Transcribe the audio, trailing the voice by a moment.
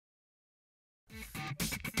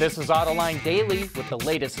This is Autoline Daily with the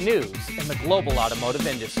latest news in the global automotive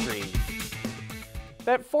industry.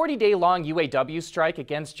 That 40-day-long UAW strike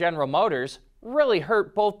against General Motors really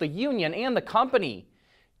hurt both the union and the company.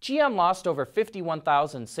 GM lost over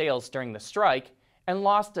 51,000 sales during the strike and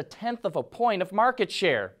lost 1/10 of a point of market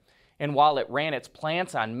share. And while it ran its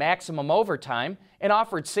plants on maximum overtime and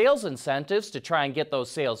offered sales incentives to try and get those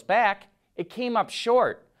sales back, it came up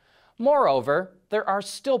short. Moreover, there are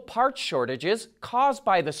still parts shortages caused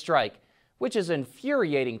by the strike, which is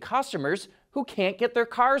infuriating customers who can't get their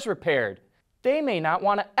cars repaired. They may not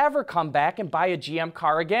want to ever come back and buy a GM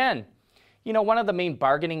car again. You know, one of the main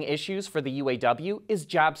bargaining issues for the UAW is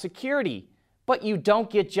job security. But you don't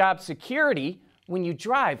get job security when you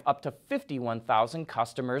drive up to 51,000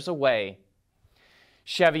 customers away.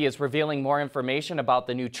 Chevy is revealing more information about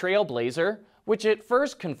the new Trailblazer, which it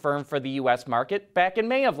first confirmed for the U.S. market back in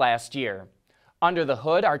May of last year. Under the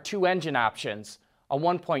hood are two engine options, a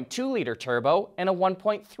 1.2-liter turbo and a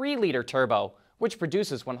 1.3-liter turbo, which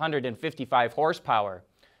produces 155 horsepower.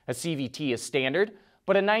 A CVT is standard,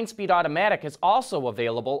 but a 9-speed automatic is also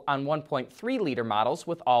available on 1.3-liter models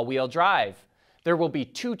with all-wheel drive. There will be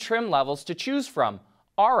two trim levels to choose from,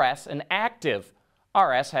 RS and Active.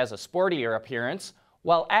 RS has a sportier appearance,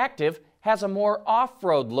 while Active has a more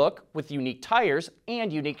off-road look with unique tires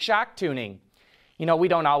and unique shock tuning. You know, we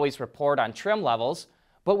don't always report on trim levels,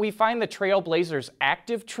 but we find the Trailblazer's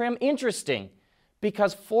Active trim interesting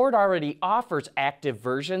because Ford already offers Active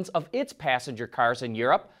versions of its passenger cars in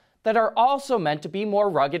Europe that are also meant to be more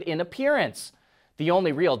rugged in appearance. The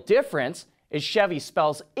only real difference is Chevy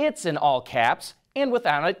spells its in all caps and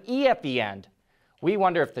without an E at the end. We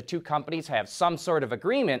wonder if the two companies have some sort of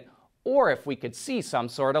agreement or if we could see some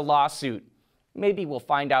sort of lawsuit. Maybe we'll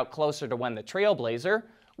find out closer to when the Trailblazer,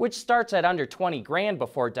 which starts at under 20 grand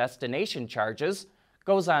before destination charges,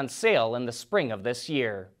 goes on sale in the spring of this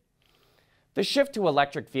year. The shift to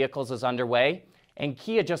electric vehicles is underway, and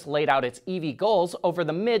Kia just laid out its EV goals over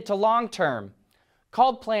the mid to long term.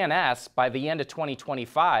 Called Plan S, by the end of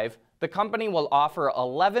 2025, the company will offer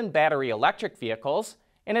 11 battery electric vehicles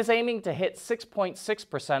and is aiming to hit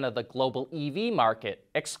 6.6% of the global EV market,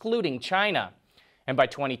 excluding China. And by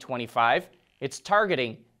 2025, it's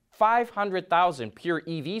targeting 500,000 pure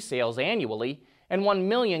EV sales annually and 1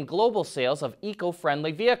 million global sales of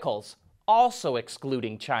eco-friendly vehicles, also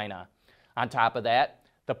excluding China. On top of that,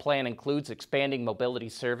 the plan includes expanding mobility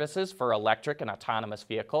services for electric and autonomous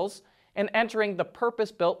vehicles and entering the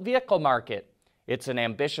purpose-built vehicle market. It's an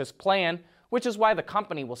ambitious plan, which is why the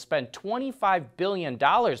company will spend $25 billion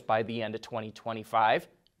by the end of 2025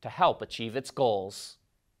 to help achieve its goals.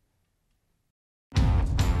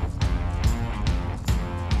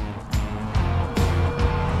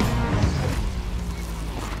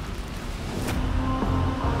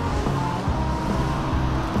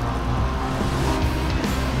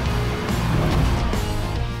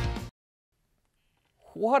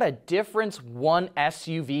 What a difference one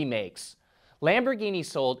SUV makes. Lamborghini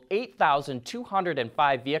sold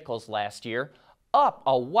 8,205 vehicles last year, up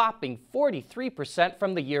a whopping 43%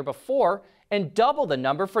 from the year before and double the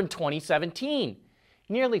number from 2017.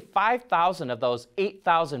 Nearly 5,000 of those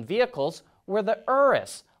 8,000 vehicles were the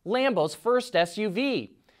Urus, Lambo's first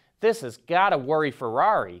SUV. This has got to worry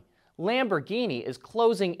Ferrari. Lamborghini is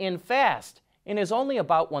closing in fast and is only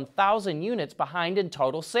about 1,000 units behind in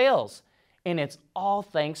total sales. And it's all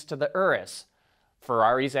thanks to the Urus.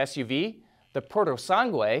 Ferrari's SUV, the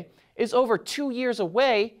Portosangue, is over 2 years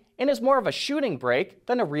away and is more of a shooting brake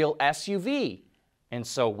than a real SUV. And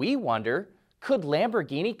so we wonder, could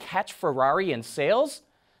Lamborghini catch Ferrari in sales?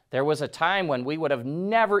 There was a time when we would have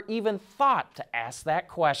never even thought to ask that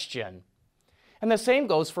question. And the same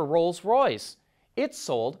goes for Rolls-Royce. It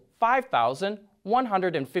sold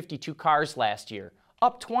 5,152 cars last year,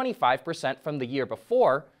 up 25% from the year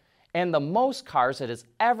before, and the most cars it has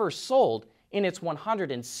ever sold in its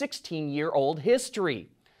 116-year-old history.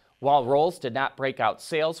 While Rolls did not break out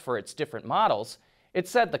sales for its different models, it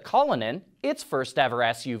said the Cullinan, its first ever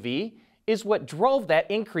SUV, is what drove that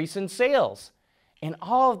increase in sales. And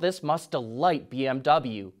all of this must delight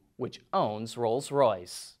BMW, which owns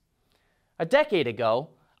Rolls-Royce. A decade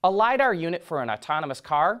ago, a Lidar unit for an autonomous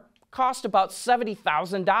car cost about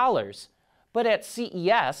 $70,000. But at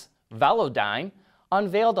CES, Velodyne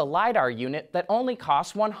unveiled a Lidar unit that only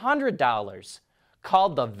costs $100.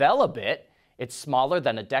 Called the Velobit, it's smaller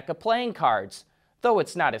than a deck of playing cards. Though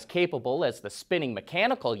it's not as capable as the spinning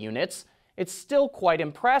mechanical units, it's still quite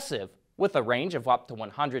impressive, with a range of up to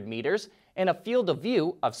 100 meters and a field of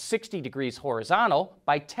view of 60 degrees horizontal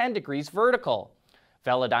by 10 degrees vertical.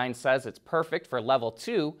 Velodyne says it's perfect for level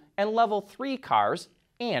 2 and level 3 cars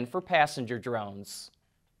and for passenger drones.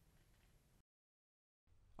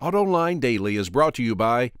 Autoline Daily is brought to you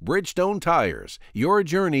by Bridgestone Tires. Your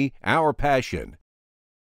journey, our passion.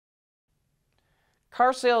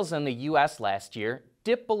 Car sales in the U.S. last year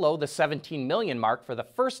dipped below the 17 million mark for the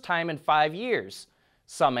first time in 5 years.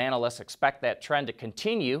 Some analysts expect that trend to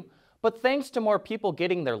continue, but thanks to more people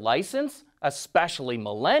getting their license, especially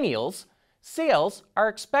millennials, sales are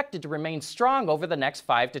expected to remain strong over the next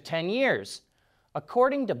 5 to 10 years.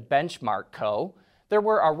 According to Benchmark Co., there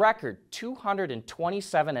were a record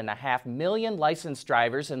 227.5 million licensed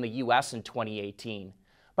drivers in the U.S. in 2018.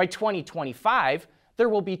 By 2025, there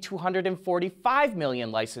will be 245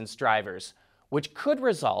 million licensed drivers, which could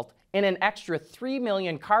result in an extra 3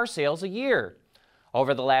 million car sales a year.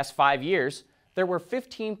 Over the last 5 years, there were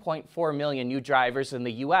 15.4 million new drivers in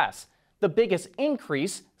the U.S., the biggest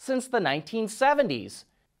increase since the 1970s.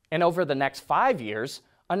 And over the next 5 years,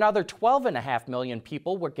 another 12.5 million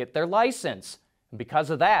people will get their license. And because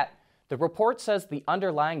of that, the report says the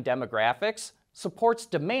underlying demographics supports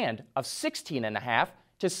demand of 16.5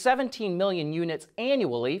 to 17 million units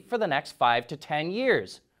annually for the next 5 to 10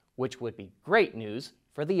 years, which would be great news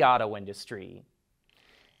for the auto industry.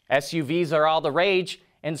 SUVs are all the rage,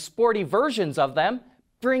 and sporty versions of them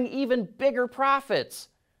bring even bigger profits.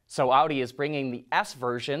 So Audi is bringing the S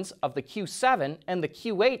versions of the Q7 and the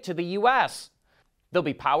Q8 to the US. They'll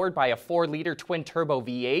be powered by a 4-liter twin-turbo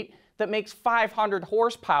V8 that makes 500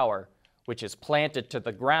 horsepower, which is planted to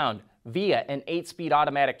the ground via an 8-speed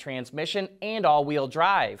automatic transmission and all-wheel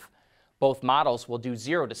drive. Both models will do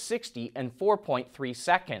 0 to 60 in 4.3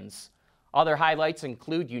 seconds. Other highlights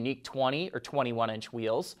include unique 20 or 21-inch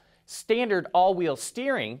wheels, standard all-wheel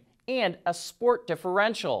steering, and a sport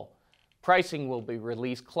differential. Pricing will be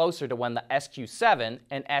released closer to when the SQ7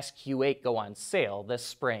 and SQ8 go on sale this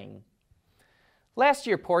spring. Last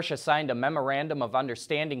year, Porsche signed a memorandum of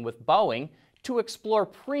understanding with Boeing to explore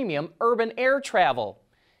premium urban air travel.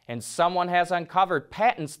 And someone has uncovered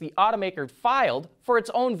patents the automaker filed for its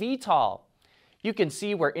own VTOL. You can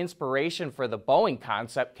see where inspiration for the Boeing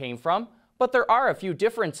concept came from, but there are a few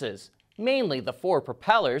differences, mainly the 4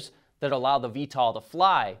 propellers that allow the VTOL to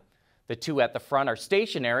fly. The 2 at the front are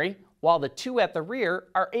stationary, while the 2 at the rear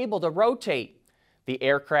are able to rotate. The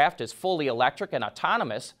aircraft is fully electric and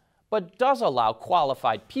autonomous, but does allow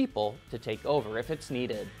qualified people to take over if it's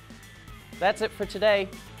needed. That's it for today.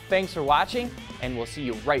 Thanks for watching, and we'll see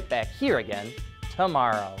you right back here again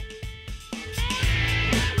tomorrow.